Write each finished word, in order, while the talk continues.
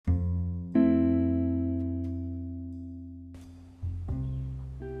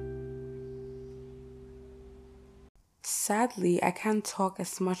Sadly, I can't talk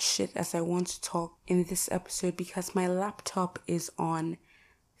as much shit as I want to talk in this episode because my laptop is on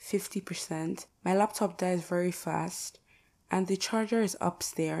 50%. My laptop dies very fast and the charger is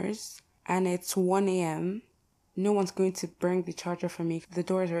upstairs and it's 1 a.m. No one's going to bring the charger for me. The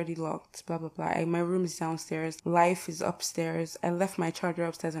door is already locked, blah, blah, blah. My room is downstairs. Life is upstairs. I left my charger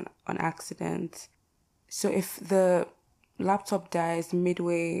upstairs on accident. So if the laptop dies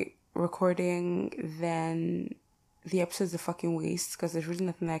midway recording, then the episode's a fucking waste because there's really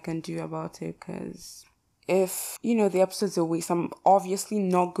nothing I can do about it. Because if, the episode's a waste, I'm obviously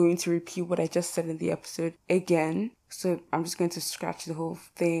not going to repeat what I just said in the episode again. So I'm just going to scratch the whole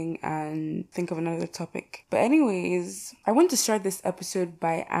thing and think of another topic. But anyways, I want to start this episode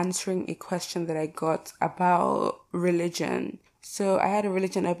by answering a question that I got about religion. So I had a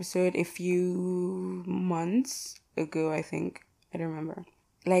religion episode a few months ago, I think. I don't remember.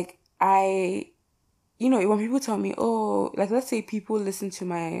 When people tell me, let's say people listen to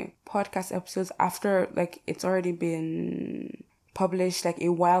my podcast episodes after, it's already been published, a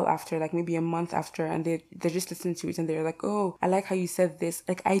while after, maybe a month after, and they're just listening to it, and they're like, oh, I like how you said this.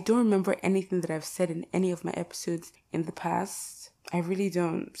 I don't remember anything that I've said in any of my episodes in the past. I really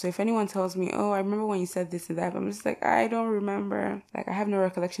don't. So if anyone tells me, oh, I remember when you said this and that, I'm just like, I don't remember. I have no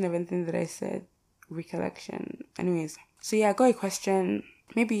recollection of anything that I said. Recollection. Anyways. So yeah, I got a question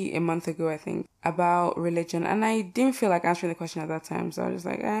maybe a month ago, I think, about religion. And I didn't feel like answering the question at that time. So I was just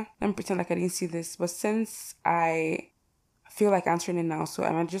like, let me pretend like I didn't see this. But since I feel like answering it now, so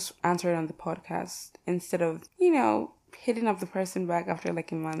I might just answer it on the podcast instead of, hitting up the person back after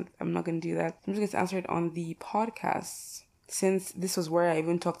a month. I'm not going to do that. I'm just going to answer it on the podcast, since this was where I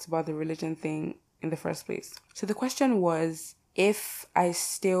even talked about the religion thing in the first place. So the question was, if I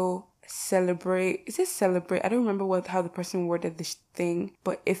still celebrate, is it celebrate? I don't remember how the person worded this thing,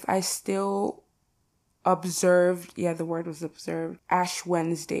 but if I still observed, the word was observed, Ash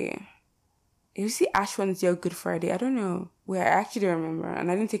Wednesday. If you see Ash Wednesday or Good Friday, I don't know. Wait, I actually don't remember, and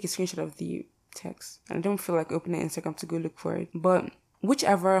I didn't take a screenshot of the text, and I don't feel like opening Instagram to go look for it. But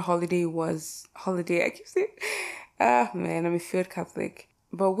whichever holiday, I keep saying, man, I'm a field Catholic.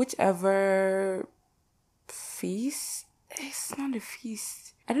 But whichever feast, it's not a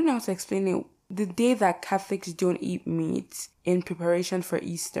feast. I don't know how to explain it. The day that Catholics don't eat meat in preparation for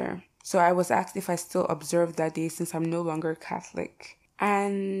Easter. So I was asked if I still observe that day since I'm no longer Catholic.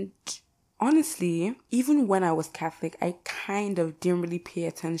 And honestly, even when I was Catholic, I kind of didn't really pay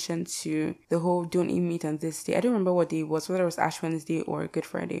attention to the whole don't eat meat on this day. I don't remember what day it was, whether it was Ash Wednesday or Good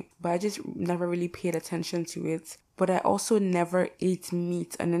Friday. But I just never really paid attention to it. But I also never ate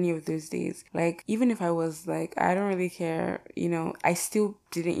meat on any of those days. Even if I was I don't really care, I still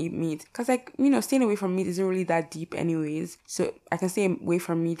didn't eat meat. Because staying away from meat isn't really that deep anyways. So I can stay away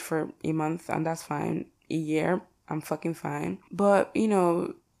from meat for a month and that's fine. A year, I'm fucking fine. But,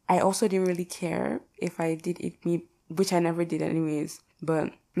 I also didn't really care if I did eat meat, which I never did anyways.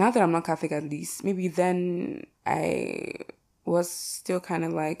 But now that I'm not Catholic, at least, maybe then I was still kind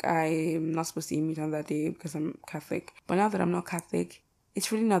of I'm not supposed to eat meat on that day because I'm Catholic. But now that I'm not Catholic,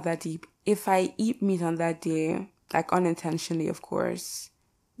 it's really not that deep. If I eat meat on that day, unintentionally, of course,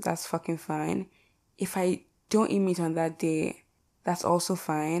 that's fucking fine. If I don't eat meat on that day, that's also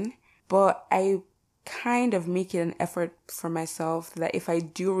fine. But I kind of make it an effort for myself that if I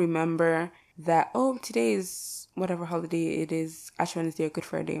do remember that, today is whatever holiday it is, Ash Wednesday or Good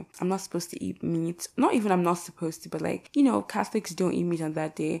Friday, I'm not supposed to eat meat. Not even I'm not supposed to, but Catholics don't eat meat on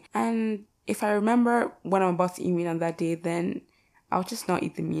that day. And if I remember when I'm about to eat meat on that day, then I'll just not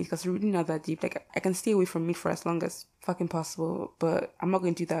eat the meat because it's really not that deep. I can stay away from meat for as long as fucking possible, but I'm not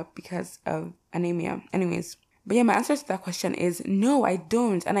going to do that because of anemia. Anyways. But yeah, my answer to that question is no, I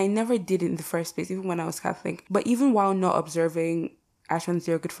don't. And I never did it in the first place, even when I was Catholic. But even while not observing Ash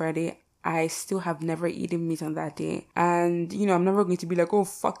Wednesday or Good Friday, I still have never eaten meat on that day. And, I'm never going to be like, oh,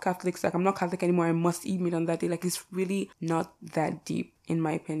 fuck Catholics. I'm not Catholic anymore. I must eat meat on that day. It's really not that deep, in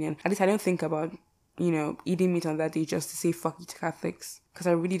my opinion. At least I don't think about, eating meat on that day just to say fuck you to Catholics. Because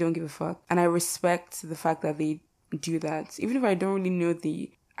I really don't give a fuck. And I respect the fact that they do that. Even if I don't really know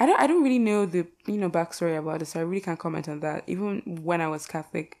I don't really know the, backstory about it, so I really can't comment on that. Even when I was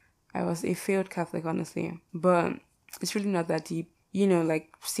Catholic, I was a failed Catholic, honestly. But it's really not that deep.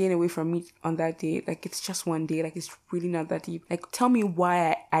 Staying away from meat on that day, it's just one day. It's really not that deep. Tell me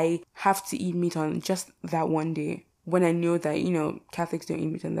why I have to eat meat on just that one day when I know that, Catholics don't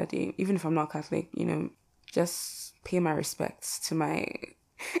eat meat on that day. Even if I'm not Catholic, just pay my respects to my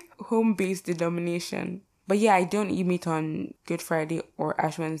home-based denomination. But yeah, I don't eat meat on Good Friday or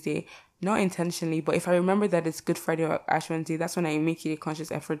Ash Wednesday not intentionally, but if I remember that it's Good Friday or Ash Wednesday, that's when I make it a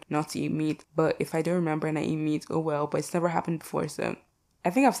conscious effort not to eat meat. But if I don't remember and I eat meat, oh well, but it's never happened before, so I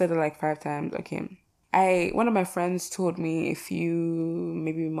think I've said it like 5 times. Okay. One of my friends told me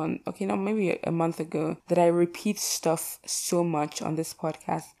maybe a month ago, that I repeat stuff so much on this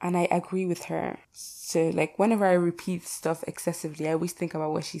podcast, and I agree with her. So like whenever I repeat stuff excessively, I always think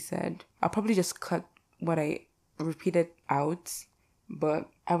about what she said. I'll probably just cut what I repeated out, but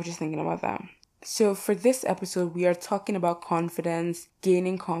I was just thinking about that. So for this episode, we are talking about confidence,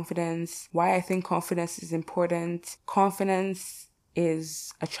 gaining confidence, why I think confidence is important. Confidence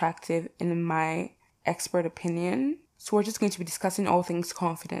is attractive in my expert opinion. So we're just going to be discussing all things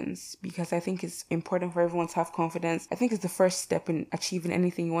confidence, because I think it's important for everyone to have confidence. I think it's the first step in achieving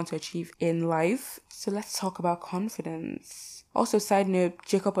anything you want to achieve in life. So let's talk about confidence. Also, side note,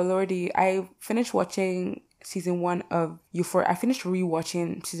 Jacob Elordi, I finished watching season 1 of Euphoria. I finished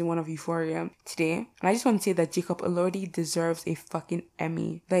rewatching season 1 of Euphoria today. And I just want to say that Jacob Elordi deserves a fucking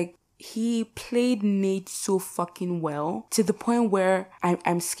Emmy. Like, he played Nate so fucking well, to the point where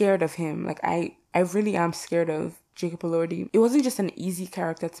I'm scared of him. Like, I really am scared of Jacob Elordi. It wasn't just an easy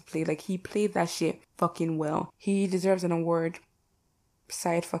character to play. Like, he played that shit fucking well. He deserves an award.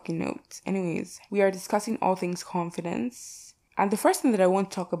 Side fucking note. Anyways, we are discussing all things confidence. And the first thing that I want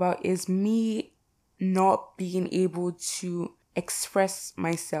to talk about is me not being able to express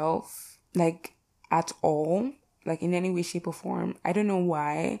myself, like, at all, like in any way, shape, or form. I don't know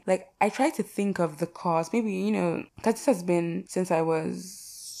why. Like, I try to think of the cause. Maybe, because this has been since I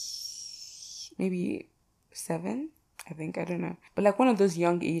was maybe 7, I think. I don't know. But like one of those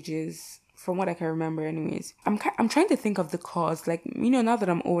young ages, from what I can remember anyways. I'm trying to think of the cause. Like, now that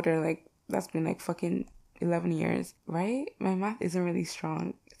I'm older, like, that's been like fucking 11 years, right? My math isn't really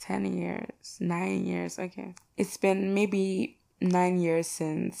strong. 10 years, 9 years, okay. It's been maybe 9 years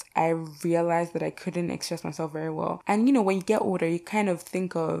since I realized that I couldn't express myself very well. And when you get older, you kind of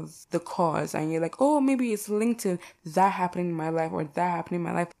think of the cause and you're like, oh, maybe it's linked to that happening in my life or that happening in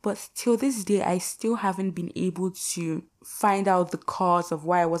my life. But till this day, I still haven't been able to find out the cause of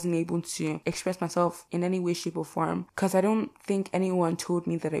why I wasn't able to express myself in any way, shape, or form. Because I don't think anyone told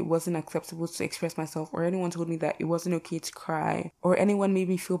me that it wasn't acceptable to express myself, or anyone told me that it wasn't okay to cry, or anyone made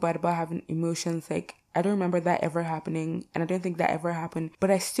me feel bad about having emotions. Like, I don't remember that ever happening, and I don't think that ever happened. But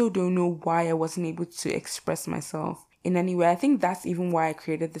I still don't know why I wasn't able to express myself in any way. I think that's even why I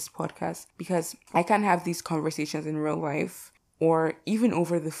created this podcast, because I can't have these conversations in real life or even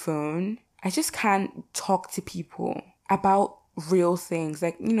over the phone. I just can't talk to people about real things,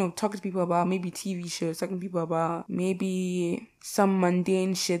 like, talking to people about maybe TV shows, talking to people about maybe some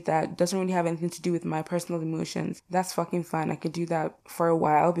mundane shit that doesn't really have anything to do with my personal emotions. That's fucking fine. I could do that for a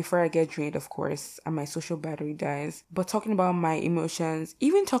while before I get drained, of course, and my social battery dies. But talking about my emotions,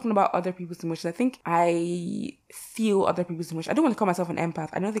 even talking about other people's emotions, I think I feel other people's emotions. I don't want to call myself an empath.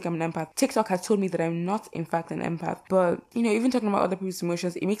 I don't think I'm an empath. TikTok has told me that I'm not, in fact, an empath. But, even talking about other people's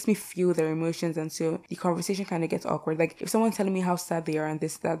emotions, it makes me feel their emotions. And so the conversation kind of gets awkward. Like, if someone's telling me how sad they are and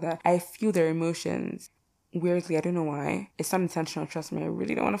this, that, I feel their emotions. Weirdly, I don't know why. It's not intentional, trust me. I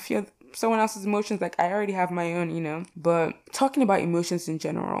really don't want to feel someone else's emotions. Like, I already have my own, But talking about emotions in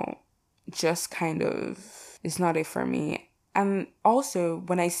general just kind of is not it for me. And also,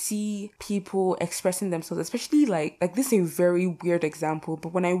 when I see people expressing themselves, especially like this is a very weird example,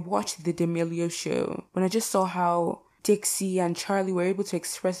 but when I watched the D'Amelio show, when I just saw how Dixie and Charlie were able to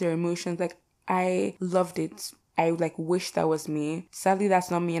express their emotions, like, I loved it. I wish that was me. Sadly, that's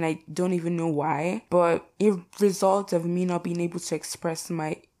not me, and I don't even know why. But a result of me not being able to express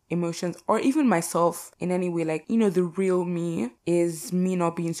my emotions or even myself in any way, like, the real me is me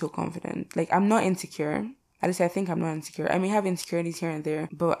not being so confident. Like, I'm not insecure. At least I think I'm not insecure. I may have insecurities here and there,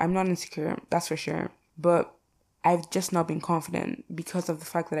 but I'm not insecure. That's for sure. But I've just not been confident because of the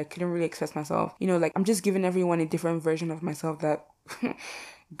fact that I couldn't really express myself. Like, I'm just giving everyone a different version of myself that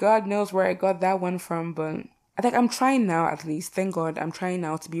God knows where I got that one from, but I'm trying now, at least. Thank God, I'm trying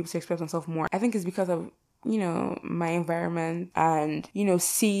now to be able to express myself more. I think it's because of, my environment and,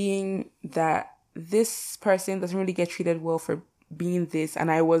 seeing that this person doesn't really get treated well for being this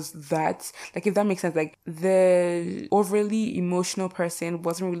and I was that. Like, if that makes sense, like, the overly emotional person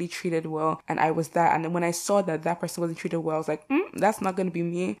wasn't really treated well and I was that. And then when I saw that person wasn't treated well, I was like, that's not gonna be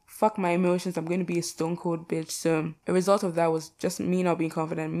me. Fuck my emotions, I'm gonna be a stone cold bitch. So a result of that was just me not being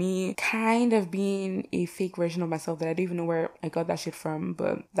confident, me kind of being a fake version of myself that I don't even know where I got that shit from,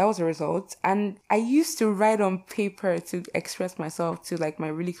 but that was a result. And I used to write on paper to express myself to like my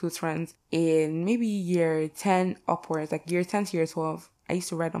really close friends in maybe year 10 upwards, like year 10 to year 12. I used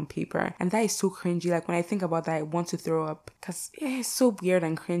to write on paper. And that is so cringy. Like when I think about that, I want to throw up because it's so weird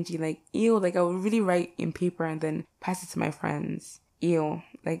and cringy. Like, ew, like I would really write in paper and then pass it to my friends. Ew,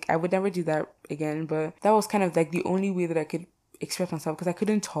 like I would never do that again. But that was kind of like the only way that I could express myself because I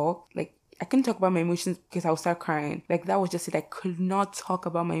couldn't talk. Like I couldn't talk about my emotions because I would start crying. Like that was just it. I could not talk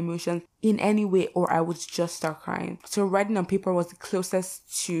about my emotions in any way or I would just start crying. So writing on paper was the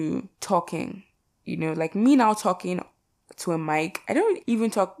closest to talking. You know, like me now talking to a mic. I don't even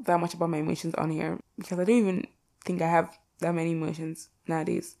talk that much about my emotions on here because I don't even think I have that many emotions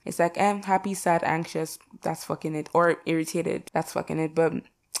nowadays. It's like I'm happy, sad, anxious, that's fucking it. Or irritated, that's fucking it. But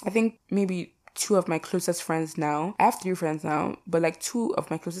I think maybe two of my closest friends now, I have 3 friends now, but like 2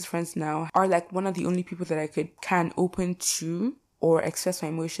 of my closest friends now are like one of the only people that I can open to or express my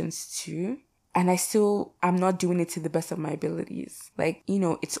emotions to. And I'm not doing it to the best of my abilities. Like, you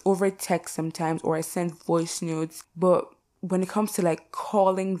know, it's over text sometimes or I send voice notes. But when it comes to like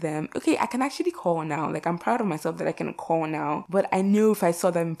calling them, okay, I can actually call now. Like, I'm proud of myself that I can call now. But I know if I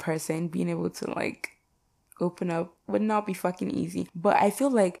saw them in person, being able to like open up would not be fucking easy. But I feel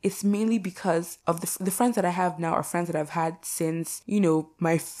like it's mainly because of the friends that I have now are friends that I've had since, you know,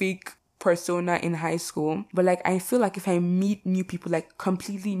 my fake persona in high school. But like I feel like if I meet new people like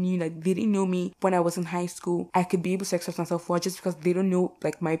completely new, like they didn't know me when I was in high school, I could be able to express myself more just because they don't know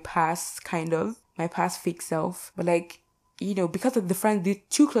like my past fake self. But like, you know, because of the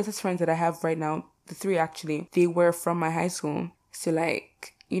 2 closest friends that I have right now, the 3 actually, they were from my high school. So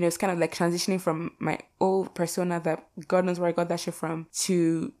like, you know, it's kind of like transitioning from my old persona that God knows where I got that shit from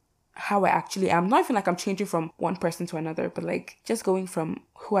to how I actually am. Not even like I'm changing from one person to another, but like just going from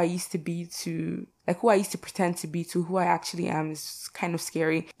who I used to be to like who I used to pretend to be to who I actually am is kind of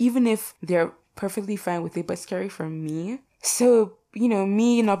scary. Even if they're perfectly fine with it, but scary for me. So, you know,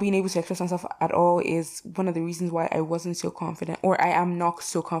 me not being able to express myself at all is one of the reasons why I wasn't so confident, or I am not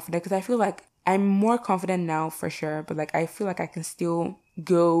so confident, because I feel like I'm more confident now for sure, but like I feel like I can still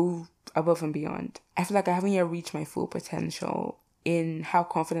go above and beyond. I feel like I haven't yet reached my full potential in how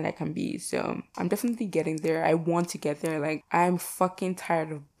confident I can be. So I'm definitely getting there. I want to get there. Like I'm fucking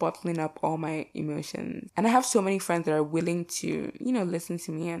tired of bottling up all my emotions. And I have so many friends that are willing to, you know, listen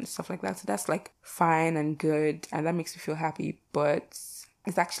to me and stuff like that. So that's like fine and good. And that makes me feel happy. But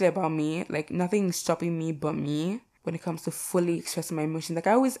it's actually about me. Like nothing's stopping me but me when it comes to fully expressing my emotions. Like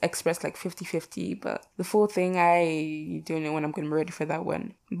I always express like 50-50, but the full thing, I don't know when I'm going to be ready for that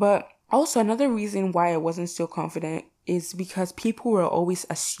one. But also another reason why I wasn't so confident is because people were always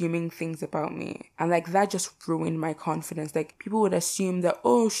assuming things about me. And like that just ruined my confidence. Like people would assume that,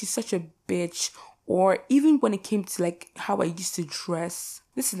 oh, she's such a bitch. Or even when it came to like how I used to dress.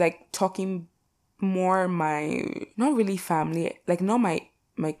 This is like talking more my, not really family, like not my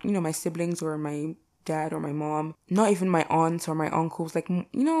you know, my siblings or my dad or my mom, not even my aunts or my uncles, like, you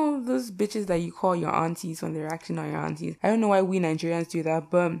know, those bitches that you call your aunties when they're actually not your aunties. I don't know why we Nigerians do that,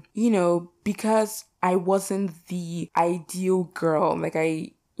 but, you know, because I wasn't the ideal girl, like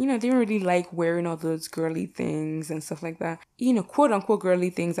I, you know, didn't really like wearing all those girly things and stuff like that. You know, quote unquote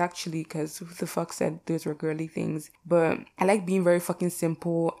girly things actually, because who the fuck said those were girly things? But I like being very fucking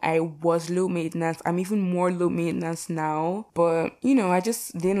simple. I was low maintenance. I'm even more low maintenance now. But, you know, I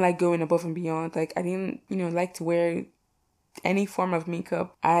just didn't like going above and beyond. Like I didn't, you know, like to wear any form of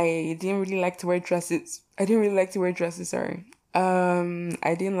makeup. I didn't really like to wear dresses. Sorry.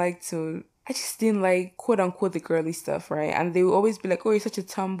 I just didn't like, quote unquote, the girly stuff, right? And they would always be like, oh, you're such a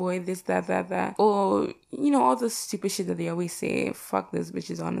tomboy, this, that. Oh, you know, all the stupid shit that they always say. Fuck those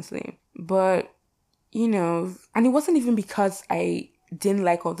bitches, honestly. But, you know, and it wasn't even because I didn't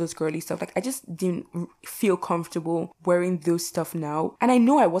like all those girly stuff. Like, I just didn't feel comfortable wearing those stuff now. And I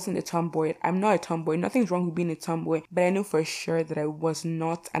know I wasn't a tomboy. I'm not a tomboy. Nothing's wrong with being a tomboy. But I know for sure that I was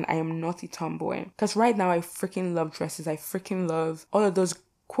not, and I am not a tomboy. Because right now, I freaking love dresses. I freaking love all of those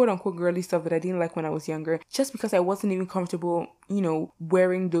quote unquote girly stuff that I didn't like when I was younger, just because I wasn't even comfortable, you know,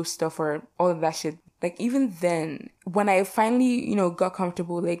 wearing those stuff or all of that shit. Like even then, when I finally, you know, got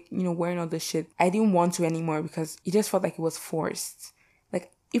comfortable, like, you know, wearing all this shit, I didn't want to anymore because it just felt like it was forced.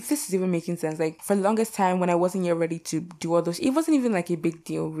 Like, if this is even making sense, like for the longest time when I wasn't yet ready to do all those, it wasn't even like a big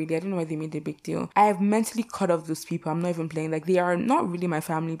deal, really. I don't know why they made it a big deal. I have mentally cut off those people. I'm not even playing. Like, they are not really my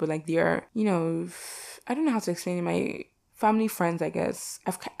family, but like they are, you know, I don't know how to explain it. My family, friends, I guess,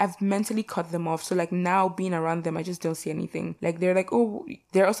 I've mentally cut them off. So like now being around them, I just don't see anything. Like they're like, oh,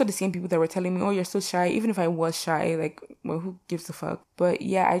 they're also the same people that were telling me, oh, you're so shy. Even if I was shy, like, well, who gives a fuck? But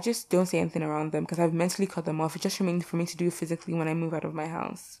yeah, I just don't say anything around them because I've mentally cut them off. It just remains for me to do physically when I move out of my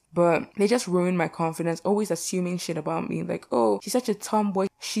house. But they just ruin my confidence, always assuming shit about me. Like, oh, she's such a tomboy.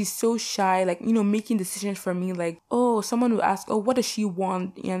 She's so shy. Like, you know, making decisions for me. Like, oh, someone will ask, oh, what does she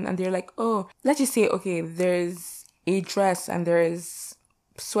want? And they're like, oh, let's just say, okay, there's a dress and there's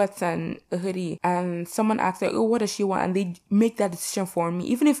sweats and a hoodie, and someone asks like, oh, what does she want? And they make that decision for me.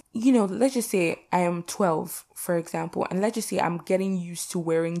 Even if, you know, let's just say I am 12, for example, and let's just say I'm getting used to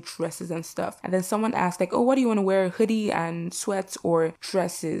wearing dresses and stuff, and then someone asks like, oh, what do you want to wear, hoodie and sweats or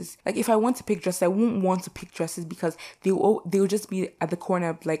dresses? Like, if I want to pick dresses, I won't want to pick dresses because they'll just be at the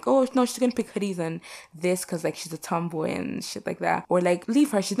corner like, oh no, she's gonna pick hoodies and this because like she's a tomboy and shit like that, or like leave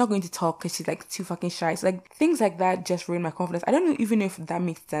her, she's not going to talk because she's like too fucking shy. So like things like that just ruin my confidence. I don't know even if that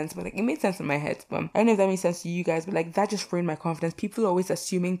makes sense, but like it made sense in my head, but I don't know if that makes sense to you guys, but like that just ruined my confidence. People are always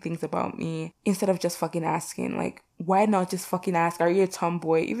assuming things about me instead of just fucking asking. Like, why not just fucking ask, are you a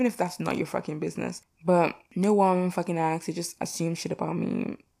tomboy? Even if that's not your fucking business. But no one fucking asks, they just assume shit about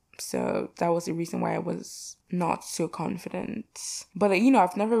me. So that was the reason why I was not so confident. But like, you know,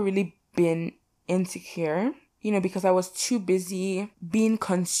 I've never really been insecure, you know, because I was too busy being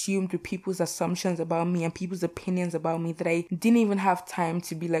consumed with people's assumptions about me and people's opinions about me that I didn't even have time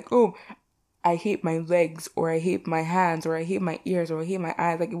to be like, oh, I hate my legs, or I hate my hands, or I hate my ears, or I hate my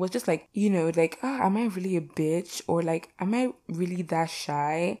eyes. Like, it was just like, you know, like, am I really a bitch? Or like, am I really that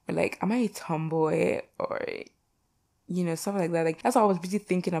shy? Or like, am I a tomboy? Or, you know, stuff like that. Like, that's what I was busy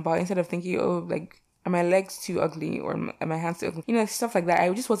thinking about instead of thinking, oh, like, are my legs too ugly or are my hands too ugly? You know, stuff like that.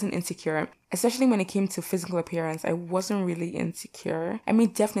 I just wasn't insecure. Especially when it came to physical appearance, I wasn't really insecure. I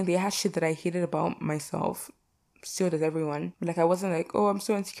mean, definitely, I had shit that I hated about myself. So does everyone. But like, I wasn't like, oh, I'm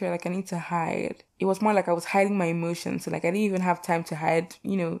so insecure, like I need to hide. It was more like I was hiding my emotions. So like, I didn't even have time to hide,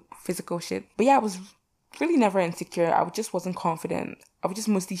 you know, physical shit. But yeah, I was really never insecure. I just wasn't confident. I was just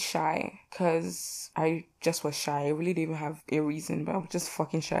mostly shy because I just was shy. I really didn't even have a reason, but I was just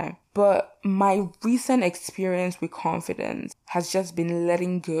fucking shy. But my recent experience with confidence has just been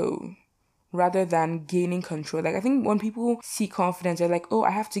letting go rather than gaining control. Like, I think when people see confidence, they're like, oh,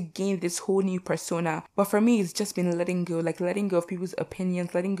 I have to gain this whole new persona. But for me, it's just been letting go. Like, letting go of people's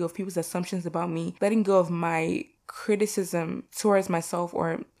opinions, letting go of people's assumptions about me, letting go of my criticism towards myself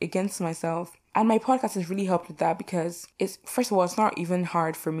or against myself. And my podcast has really helped with that because it's, first of all, it's not even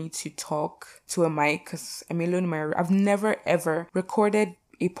hard for me to talk to a mic because I'm alone in my room. I've never ever recorded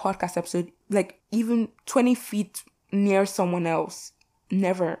a podcast episode like even 20 feet near someone else.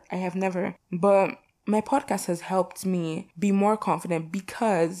 Never. I have never. But my podcast has helped me be more confident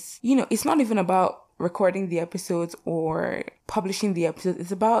because, you know, it's not even about recording the episodes or publishing the episodes.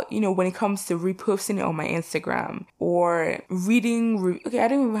 It's about, you know, when it comes to reposting it on my Instagram or reading, okay, I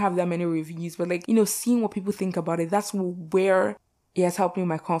don't even have that many reviews, but like, you know, seeing what people think about it, that's where it has helped me with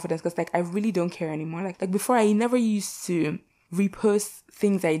my confidence because like, I really don't care anymore. Like before, I never used to repost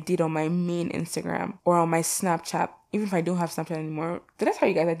things I did on my main Instagram or on my Snapchat. Even if I don't have Snapchat anymore. Did I tell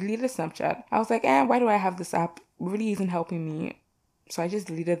you guys I deleted Snapchat? I was like, why do I have this app? It really isn't helping me. So I just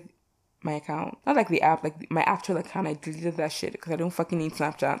deleted my account. Not like the app, like my actual account. I deleted that shit because I don't fucking need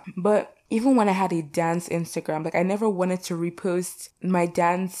Snapchat. But even when I had a dance Instagram, like I never wanted to repost my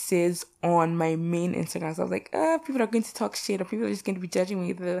dances on my main Instagram. So I was like, people are going to talk shit or people are just going to be judging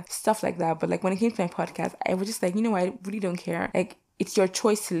me, the stuff like that. But like when it came to my podcast, I was just like, you know, I really don't care. Like, it's your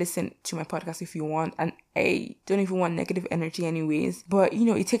choice to listen to my podcast if you want. And I don't even want negative energy anyways. But, you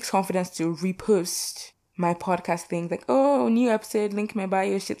know, it takes confidence to repost my podcast things like, oh, new episode, link my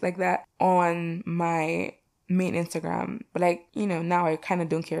bio, shit like that on my main Instagram. But like, you know, now I kind of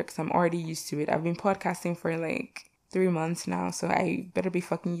don't care because I'm already used to it. I've been podcasting for like 3 months now, so I better be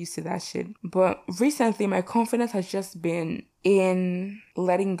fucking used to that shit. But recently, my confidence has just been in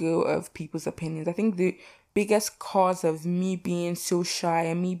letting go of people's opinions. I think the biggest cause of me being so shy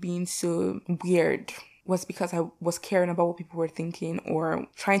and me being so weird was because I was caring about what people were thinking or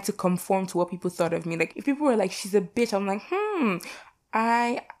trying to conform to what people thought of me. Like, if people were like, she's a bitch, I'm like,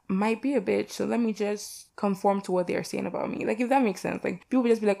 I might be a bitch, so let me just conform to what they're saying about me. Like, if that makes sense. Like, people would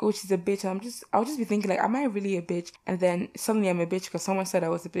just be like, oh, she's a bitch. I'll just be thinking, like, am I really a bitch? And then suddenly I'm a bitch because someone said I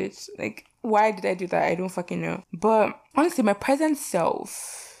was a bitch. Like, why did I do that? I don't fucking know. But honestly, my present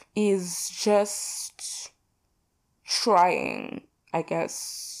self is just trying, I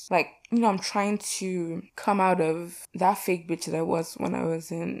guess. Like, you know, I'm trying to come out of that fake bitch that I was when I was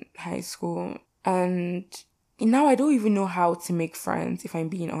in high school. And now I don't even know how to make friends, if I'm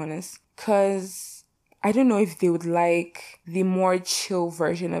being honest. Because I don't know if they would like the more chill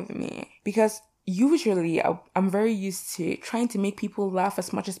version of me, because usually I'm very used to trying to make people laugh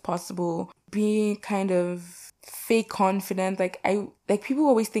as much as possible, being kind of fake confident. Like people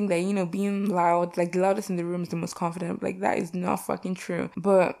always think that, being loud, like the loudest in the room is the most confident. Like that is not fucking true.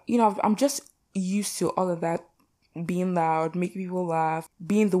 But, I'm just used to all of that, being loud, making people laugh,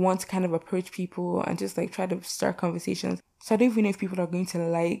 being the one to kind of approach people and just like try to start conversations. So I don't even know if people are going to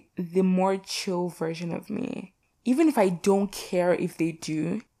like the more chill version of me. Even if I don't care if they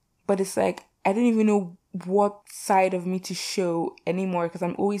do, but it's like, I don't even know what side of me to show anymore, because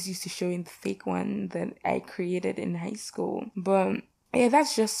I'm always used to showing the fake one that I created in high school. But yeah,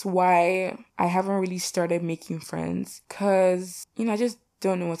 that's just why I haven't really started making friends, because, I just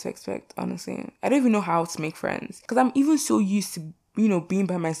don't know what to expect, honestly. I don't even know how to make friends, because I'm even so used to, being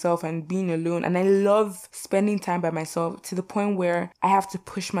by myself and being alone. And I love spending time by myself to the point where I have to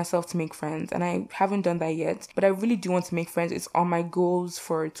push myself to make friends. And I haven't done that yet, but I really do want to make friends. It's on my goals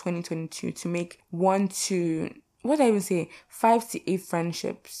for 2022 to make 5 to 8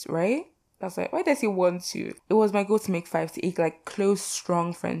 friendships, right? That's like, why did I say 1, 2? It was my goal to make 5 to 8, like, close,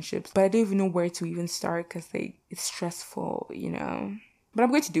 strong friendships. But I don't even know where to even start, because, like, it's stressful, But I'm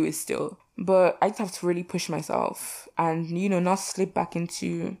going to do it still. But I just have to really push myself and, not slip back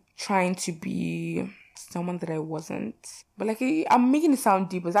into trying to be someone that I wasn't. But, like, I'm making it sound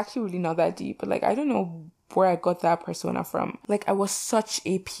deep. It's actually really not that deep. But, like, I don't know where I got that persona from. Like, I was such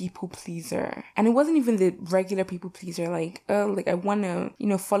a people pleaser. And it wasn't even the regular people pleaser. Like, I want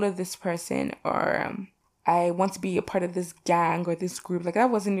to, follow this person, or I want to be a part of this gang or this group. Like,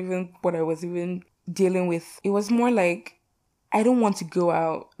 that wasn't even what I was even dealing with. It was more like, I don't want to go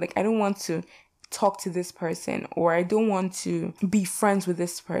out. Like, I don't want to talk to this person, or I don't want to be friends with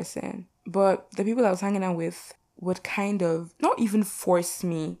this person. But the people I was hanging out with would kind of not even force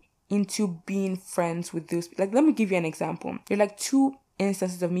me into being friends with those. Like, let me give you an example. There are like 2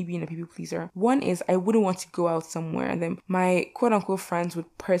 instances of me being a people pleaser. One is I wouldn't want to go out somewhere, and then my quote unquote friends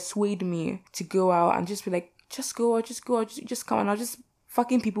would persuade me to go out and just be like, just go out, just come on. I'll just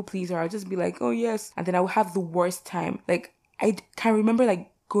fucking people pleaser. I'll just be like, oh yes. And then I would have the worst time. Like, I can remember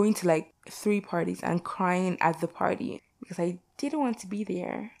like going to like 3 parties and crying at the party because I didn't want to be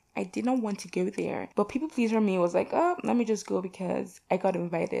there. I did not want to go there. But people pleaser me was like, oh, let me just go because I got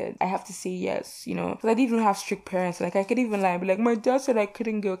invited. I have to say yes, Because I didn't even have strict parents. Like, I could even lie and be like, my dad said I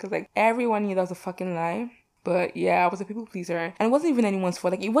couldn't go, because like everyone knew that was a fucking lie. But yeah, I was a people pleaser. And it wasn't even anyone's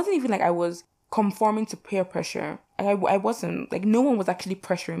fault. Like, it wasn't even like I was conforming to peer pressure. I wasn't. Like, no one was actually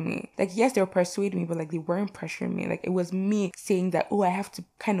pressuring me. Like, yes, they were persuading me, but like they weren't pressuring me. Like, it was me saying that, oh, I have to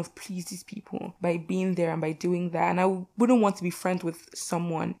kind of please these people by being there and by doing that. And I wouldn't want to be friends with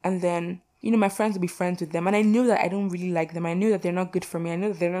someone and then, my friends would be friends with them. And I knew that I don't really like them. I knew that they're not good for me. I know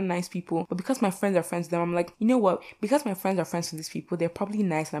that they're not nice people. But because my friends are friends with them, I'm like, you know what? Because my friends are friends with these people, they're probably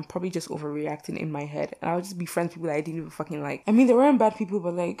nice, and I'm probably just overreacting in my head. And I'll just be friends with people that I didn't even fucking like. I mean, they weren't bad people,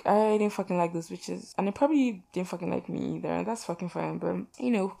 but like, I didn't fucking like those bitches. And they probably didn't fucking like me either. And that's fucking fine. But,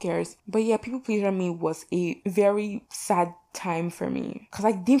 who cares? But yeah, people pleaser me was a very sad time for me, because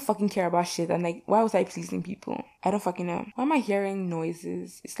I didn't fucking care about shit. And like, why was I pleasing people? I don't fucking know. Why am I hearing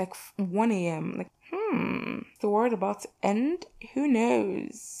noises? It's like 1 a.m. Like, is the world about to end? Who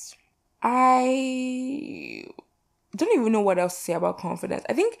knows? I don't even know what else to say about confidence.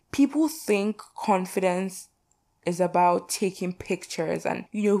 I think people think confidence is about taking pictures and,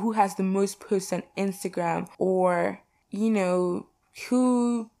 who has the most posts on Instagram, or,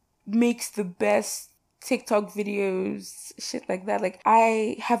 who makes the best TikTok videos, shit like that. Like,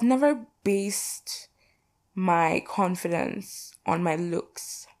 I have never based my confidence on my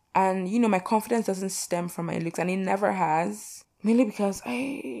looks. And, my confidence doesn't stem from my looks, and it never has. Mainly because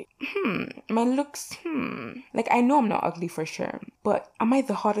my looks, like, I know I'm not ugly for sure, but am I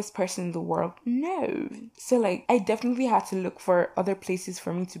the hottest person in the world? No. So, like, I definitely had to look for other places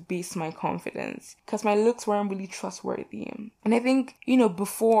for me to base my confidence, because my looks weren't really trustworthy. And I think,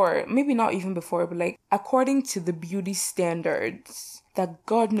 before, maybe not even before, but like, according to the beauty standards that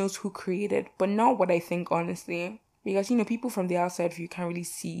God knows who created, but not what I think, honestly. Because, people from the outside view can't really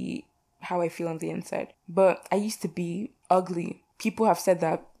see how I feel on the inside. But I used to be ugly. People have said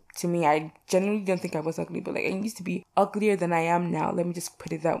that to me. I genuinely don't think I was ugly, but like, I used to be uglier than I am now. Let me just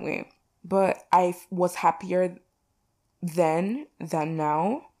put it that way. But I was happier then than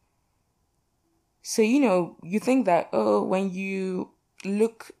now. So, you think that, oh, when you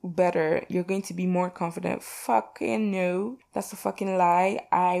look better, you're going to be more confident. Fucking no. That's a fucking lie.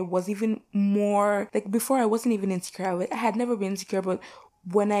 I was even more, like, before I wasn't even insecure. I had never been insecure, but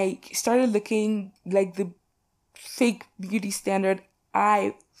when I started looking like the fake beauty standard,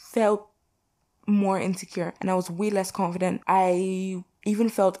 I felt more insecure and I was way less confident. I even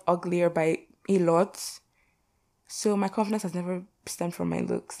felt uglier by a lot. So my confidence has never stemmed from my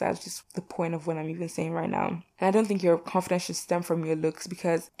looks. That's just the point of what I'm even saying right now. And I don't think your confidence should stem from your looks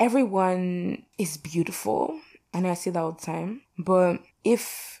because everyone is beautiful. I know I say that all the time. But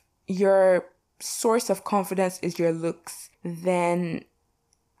if your source of confidence is your looks, then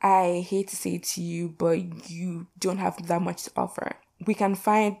I hate to say it to you, but you don't have that much to offer. We can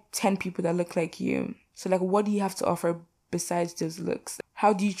find 10 people that look like you. So like, what do you have to offer besides those looks?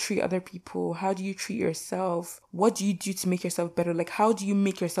 How do you treat other people? How do you treat yourself? What do you do to make yourself better? Like, how do you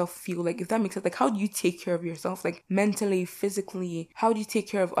make yourself feel? Like, if that makes sense, like, how do you take care of yourself? Like, mentally, physically, how do you take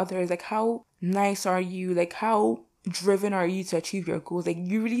care of others? Like, how nice are you? Like, how driven are you to achieve your goals? Like,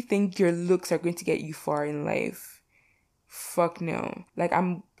 you really think your looks are going to get you far in life? Fuck no. Like,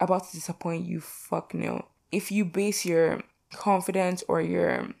 I'm about to disappoint you. Fuck no. If you base your confidence or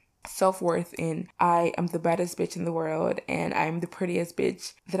your self-worth in I am the baddest bitch in the world and I'm the prettiest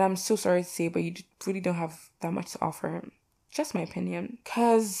bitch, then I'm so sorry to say, but you really don't have that much to offer. Just my opinion.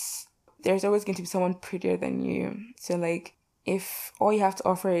 Because there's always going to be someone prettier than you. So like, if all you have to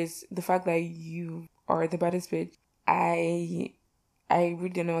offer is the fact that you are the baddest bitch, I really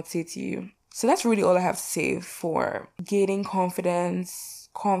don't know what to say to you. So that's really all I have to say for gaining confidence,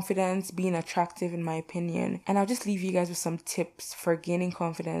 being attractive in my opinion. And I'll just leave you guys with some tips for gaining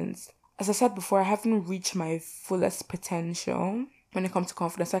confidence. As I said before, I haven't reached my fullest potential when it comes to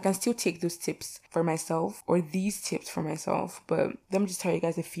confidence. So I can still take those tips for myself or these tips for myself. But let me just tell you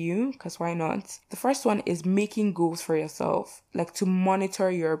guys a few, because why not? The first one is making goals for yourself, like to monitor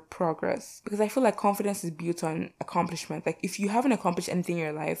your progress. Because I feel like confidence is built on accomplishment. Like if you haven't accomplished anything in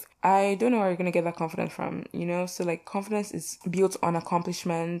your life, I don't know where you're going to get that confidence from, you know? So like confidence is built on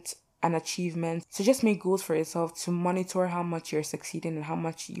accomplishment and achievement. So just make goals for yourself to monitor how much you're succeeding and how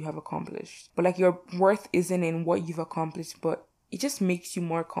much you have accomplished. But like your worth isn't in what you've accomplished, but it just makes you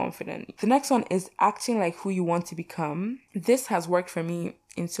more confident. The next one is acting like who you want to become. This has worked for me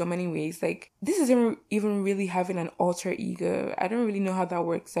in so many ways. Like, this isn't even really having an alter ego. I don't really know how that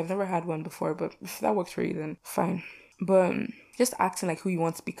works. I've never had one before, but if that works for you, then fine. But just acting like who you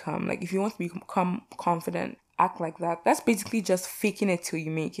want to become. Like, if you want to become confident, act like that. That's basically just faking it till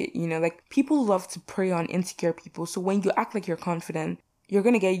you make it, you know? Like, people love to prey on insecure people. So when you act like you're confident, you're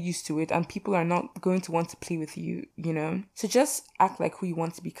going to get used to it and people are not going to want to play with you, you know? So just act like who you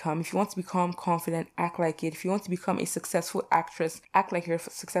want to become. If you want to become confident, act like it. If you want to become a successful actress, act like you're a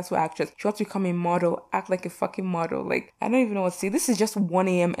successful actress. If you want to become a model, act like a fucking model. Like, I don't even know what to say. This is just 1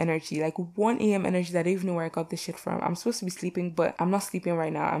 a.m. energy. Like, 1 a.m. energy that I don't even know where I got this shit from. I'm supposed to be sleeping, but I'm not sleeping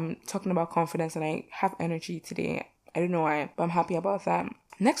right now. I'm talking about confidence and I have energy today. I don't know why, but I'm happy about that.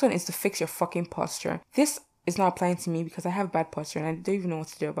 Next one is to fix your fucking posture. This is not applying to me because I have bad posture and I don't even know what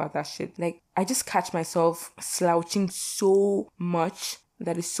to do about that shit. Like, I just catch myself slouching so much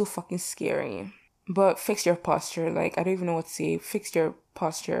that is so fucking scary. But fix your posture. Like, I don't even know what to say. Fix your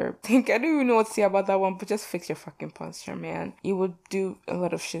posture. I don't even know what to say about that one, but just fix your fucking posture, man. It will do a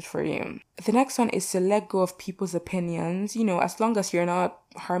lot of shit for you. The next one is to let go of people's opinions. You know, as long as you're not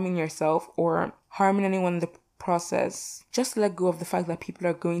harming yourself or harming anyone in the process, just let go of the fact that people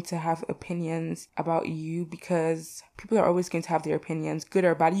are going to have opinions about you, because people are always going to have their opinions, good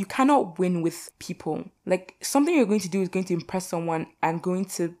or bad. You cannot win with people. Like, something you're going to do is going to impress someone and going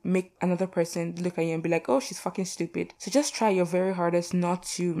to make another person look at you and be like, oh, she's fucking stupid. So just try your very hardest not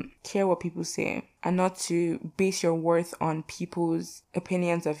to care what people say and not to base your worth on people's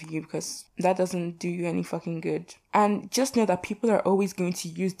opinions of you, because that doesn't do you any fucking good. And just know that people are always going to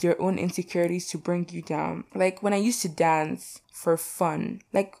use their own insecurities to bring you down. Like, when I used to dance for fun,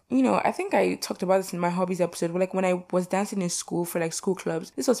 like, you know, I think I talked about this in my hobbies episode, but like when I was dancing in school for like school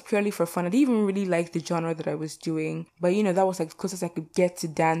clubs, this was purely for fun. I didn't even really like the genre that I was doing, but you know, that was like the closest I could get to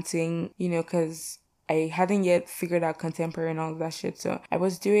dancing, you know, because I hadn't yet figured out contemporary and all of that shit. So I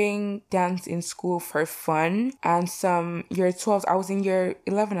was doing dance in school for fun. And some year 12s, I was in year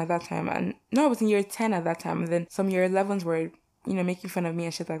 11 at that time. And no, I was in year 10 at that time. And then some year 11s were, you know, making fun of me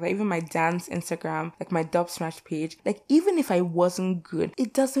and shit like that. Even my dance Instagram, like my Dub Smash page, like even if I wasn't good,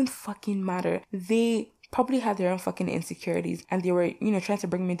 it doesn't fucking matter. They probably had their own fucking insecurities and they were, you know, trying to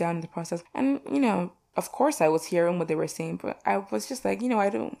bring me down in the process. And, you know, of course I was hearing what they were saying, but I was just like, you know, I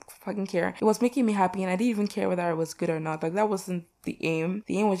don't fucking care. It was making me happy and I didn't even care whether I was good or not. Like, that wasn't the aim.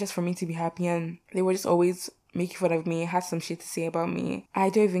 The aim was just for me to be happy, and they were just always making fun of me, had some shit to say about me. I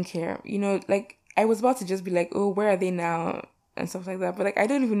don't even care. You know, like, I was about to just be like, oh, where are they now? And stuff like that. But like, I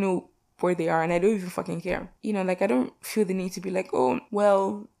don't even know where they are and I don't even fucking care. You know, like, I don't feel the need to be like, oh,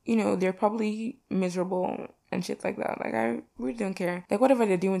 well, you know, they're probably miserable and shit like that. Like, I really don't care. Like, whatever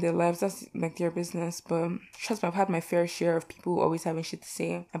they're doing with their lives, that's like their business. But trust me, I've had my fair share of people always having shit to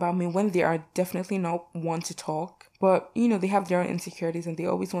say about me when they are definitely not one to talk. But, you know, they have their own insecurities and they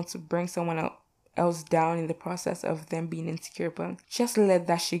always want to bring someone else down in the process of them being insecure. But just let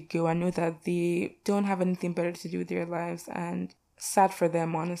that shit go. I know that they don't have anything better to do with their lives, and sad for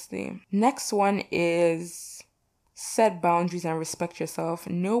them, honestly. Next one is set boundaries and respect yourself.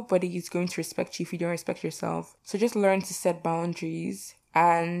 Nobody is going to respect you if you don't respect yourself. So just learn to set boundaries.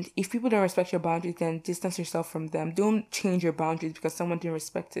 And if people don't respect your boundaries, then distance yourself from them. Don't change your boundaries because someone didn't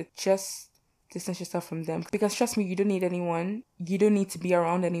respect it. Just distance yourself from them. Because trust me, you don't need anyone. You don't need to be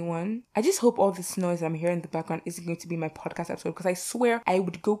around anyone. I just hope all this noise I'm hearing in the background isn't going to be my podcast episode, because I swear I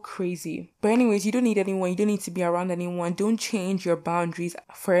would go crazy. But anyways, you don't need anyone. You don't need to be around anyone. Don't change your boundaries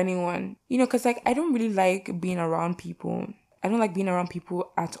for anyone. You know, because like, I don't really like being around people. I don't like being around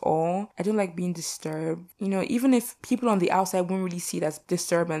people at all. I don't like being disturbed. You know, even if people on the outside won't really see it as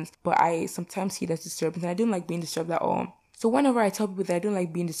disturbance, but I sometimes see it as disturbance, and I don't like being disturbed at all. So whenever I tell people that I don't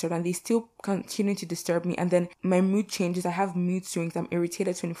like being disturbed and they still continue to disturb me, and then my mood changes, I have mood swings, I'm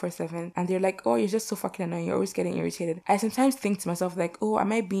irritated 24/7, and they're like, oh, you're just so fucking annoying, you're always getting irritated. I sometimes think to myself like, oh,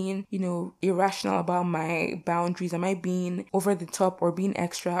 am I being, you know, irrational about my boundaries? Am I being over the top or being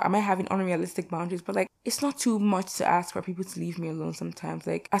extra? Am I having unrealistic boundaries? But like, it's not too much to ask for people to leave me alone sometimes.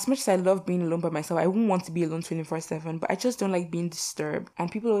 Like, as much as I love being alone by myself, I wouldn't want to be alone 24/7, but I just don't like being disturbed.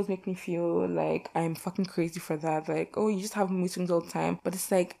 And people always make me feel like I'm fucking crazy for that. Like, oh, you just have mood swings all the time. But it's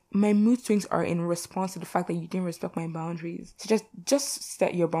like, my mood swings are in response to the fact that you didn't respect my boundaries. So just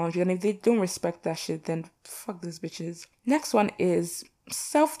set your boundaries. And if they don't respect that shit, then fuck those bitches. Next one is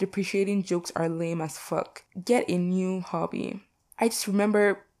self-depreciating jokes are lame as fuck. Get a new hobby. I just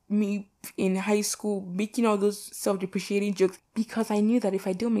remember me in high school making all those self-depreciating jokes because I knew that if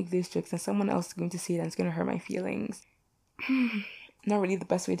I don't make those jokes, then someone else is going to see it and it's going to hurt my feelings. Not really the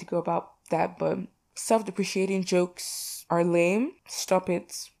best way to go about that, but self-depreciating jokes are lame. Stop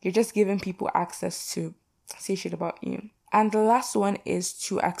it. You're just giving people access to say shit about you. And the last one is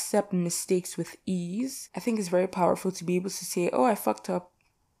to accept mistakes with ease. I think it's very powerful to be able to say, oh, I fucked up,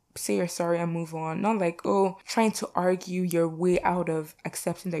 say you're sorry and move on. Not like, oh, trying to argue your way out of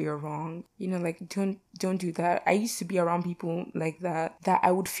accepting that you're wrong. You know, like, don't do that. I used to be around people like that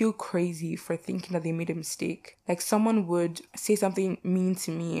I would feel crazy for thinking that they made a mistake. Like, someone would say something mean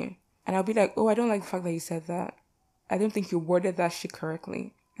to me and I'll be like, oh, I don't like the fact that you said that. I don't think you worded that shit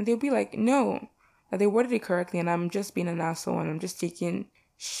correctly. And they'll be like, no, that they worded it correctly and I'm just being an asshole and I'm just taking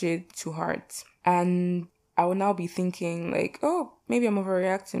shit to heart. And I will now be thinking like, oh, maybe I'm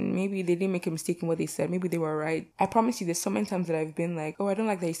overreacting. Maybe they didn't make a mistake in what they said. Maybe they were right. I promise you there's so many times that I've been like, oh, I don't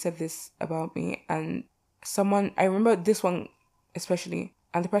like that you said this about me. And I remember this one especially,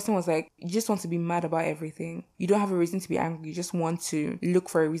 and the person was like, you just want to be mad about everything. You don't have a reason to be angry. You just want to look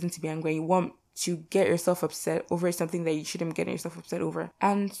for a reason to be angry. You want to get yourself upset over something that you shouldn't be getting yourself upset over.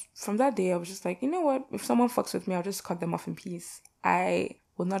 And from that day, I was just like, you know what? If someone fucks with me, I'll just cut them off in peace. I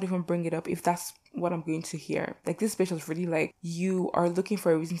will not even bring it up if that's what I'm going to hear. Like, this bitch was really like, you are looking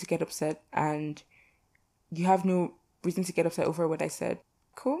for a reason to get upset and you have no reason to get upset over what I said.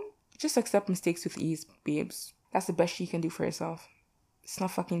 Cool. Just accept mistakes with ease, babes. That's the best you can do for yourself. It's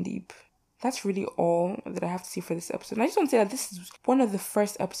not fucking deep. That's really all that I have to say for this episode. And I just want to say that this is one of the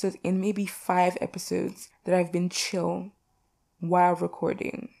first episodes in maybe 5 episodes that I've been chill while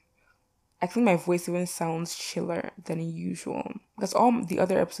recording. I think my voice even sounds chiller than usual. Because all the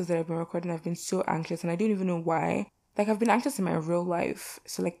other episodes that I've been recording, I've been so anxious and I don't even know why. Like, I've been anxious in my real life.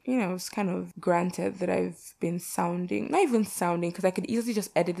 So, like, you know, it's kind of granted that I've been not even sounding, because I could easily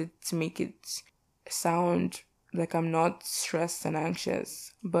just edit it to make it sound like I'm not stressed and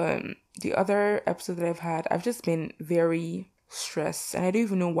anxious. But the other episode that I've had, I've just been very stressed and I don't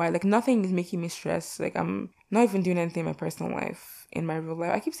even know why. Like, nothing is making me stressed. Like, I'm not even doing anything in my personal life, in my real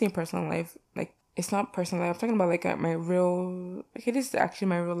life. I keep saying personal life, like, it's not personal life. I'm talking about like my real, like, it is actually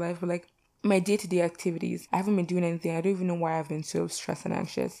my real life, but like my day-to-day activities. I haven't been doing anything. I don't even know why I've been so stressed and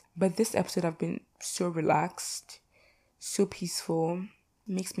anxious. But this episode I've been so relaxed, so peaceful.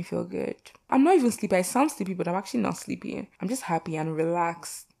 Makes me feel good. I'm not even sleepy. I sound sleepy, but I'm actually not sleepy. I'm just happy and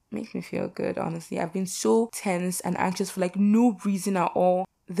relaxed. Makes me feel good, honestly. I've been so tense and anxious for like no reason at all.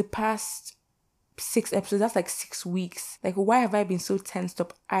 The past 6 episodes, that's like 6 weeks. Like, why have I been so tensed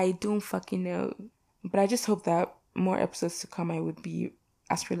up? I don't fucking know. But I just hope that more episodes to come, I would be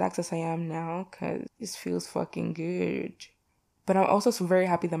as relaxed as I am now, because this feels fucking good. But I'm also so very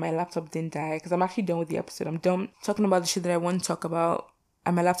happy that my laptop didn't die, because I'm actually done with the episode. I'm done talking about the shit that I want to talk about.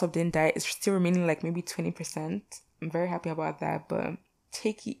 And my laptop didn't die. It's still remaining like maybe 20%. I'm very happy about that. But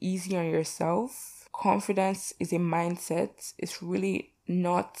take it easy on yourself. confidence is a mindset. It's really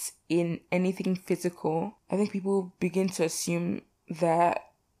not in anything physical. I think people begin to assume that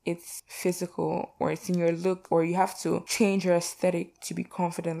it's physical or it's in your look or you have to change your aesthetic to be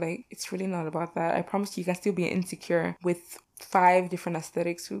confident. Like, it's really not about that. I promise you can still be insecure with 5 different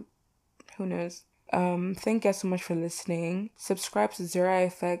aesthetics. Who knows? Thank you guys so much for listening. Subscribe to Zara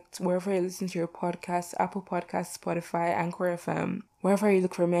Effect wherever you listen to your podcast, Apple Podcasts, Spotify, Anchor FM. Wherever you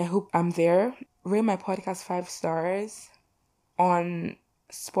look for me, I hope I'm there. Rate my podcast 5 stars on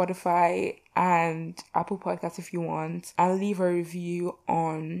Spotify and Apple Podcasts if you want, and leave a review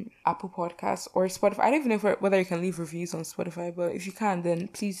on Apple Podcasts or Spotify. I don't even know whether you can leave reviews on Spotify, but if you can, then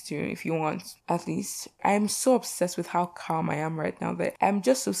please do if you want, at least. I'm so obsessed with how calm I am right now that I'm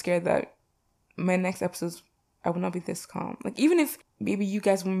just so scared that my next episodes, I will not be this calm. Like, even if maybe you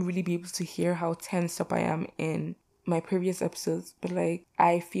guys won't really be able to hear how tensed up I am in my previous episodes, but like,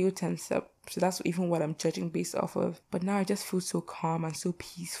 I feel tense up, so that's even what I'm judging based off of. But now I just feel so calm and so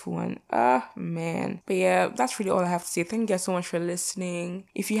peaceful, and man. But yeah, that's really all I have to say. Thank you guys so much for listening.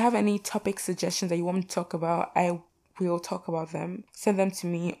 If you have any topic suggestions that you want me to talk about, I will talk about them. Send them to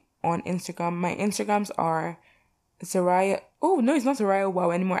me on Instagram. My Instagrams are Zaraya. Oh no, it's not Zaraya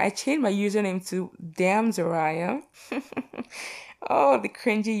Wow anymore. I changed my username to Damn Zaraya. Oh, the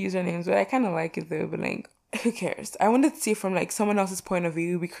cringy usernames, but I kind of like it though. But like, who cares? I wanted to see it from like someone else's point of view.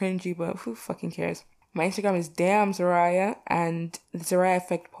 It would be cringy, but who fucking cares? My Instagram is Damn Zaraya and the Zaraya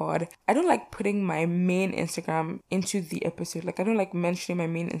Effect Pod. I don't like putting my main Instagram into the episode. Like, I don't like mentioning my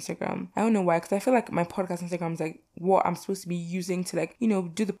main Instagram. I don't know why, because I feel like my podcast Instagram is like what I'm supposed to be using to, like, you know,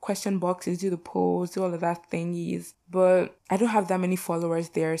 do the question boxes, do the polls, do all of that thingies. But I don't have that many followers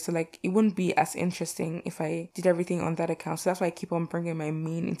there, so like, it wouldn't be as interesting if I did everything on that account. So that's why I keep on bringing my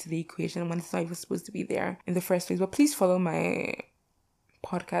main into the equation when it's not even supposed to be there in the first place. But please follow my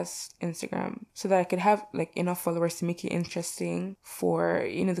podcast Instagram so that I could have like enough followers to make it interesting for,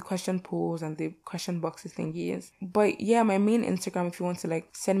 you know, the question polls and the question boxes thingies. But yeah, my main Instagram, if you want to like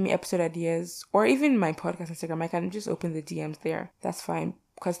send me episode ideas, or even my podcast Instagram, I can just open the DMs there. That's fine.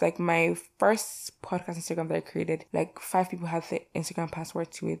 Because like my first podcast Instagram that I created, like 5 people had the Instagram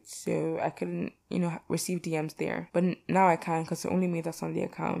password to it, so I couldn't, you know, receive DMs there. But now I can, because only me that's on the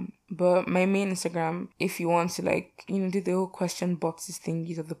account. But my main Instagram, if you want to like, you know, do the whole question boxes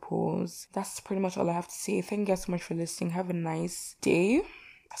thingies of the polls, that's pretty much all I have to say. Thank you guys so much for listening. Have a nice day.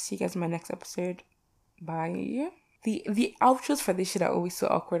 I'll see you guys in my next episode. Bye. The outros for this shit are always so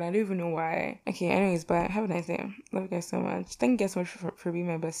awkward. I don't even know why. Okay, anyways, bye. Have a nice day. Love you guys so much. Thank you guys so much for being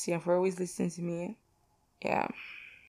my bestie and for always listening to me. Yeah.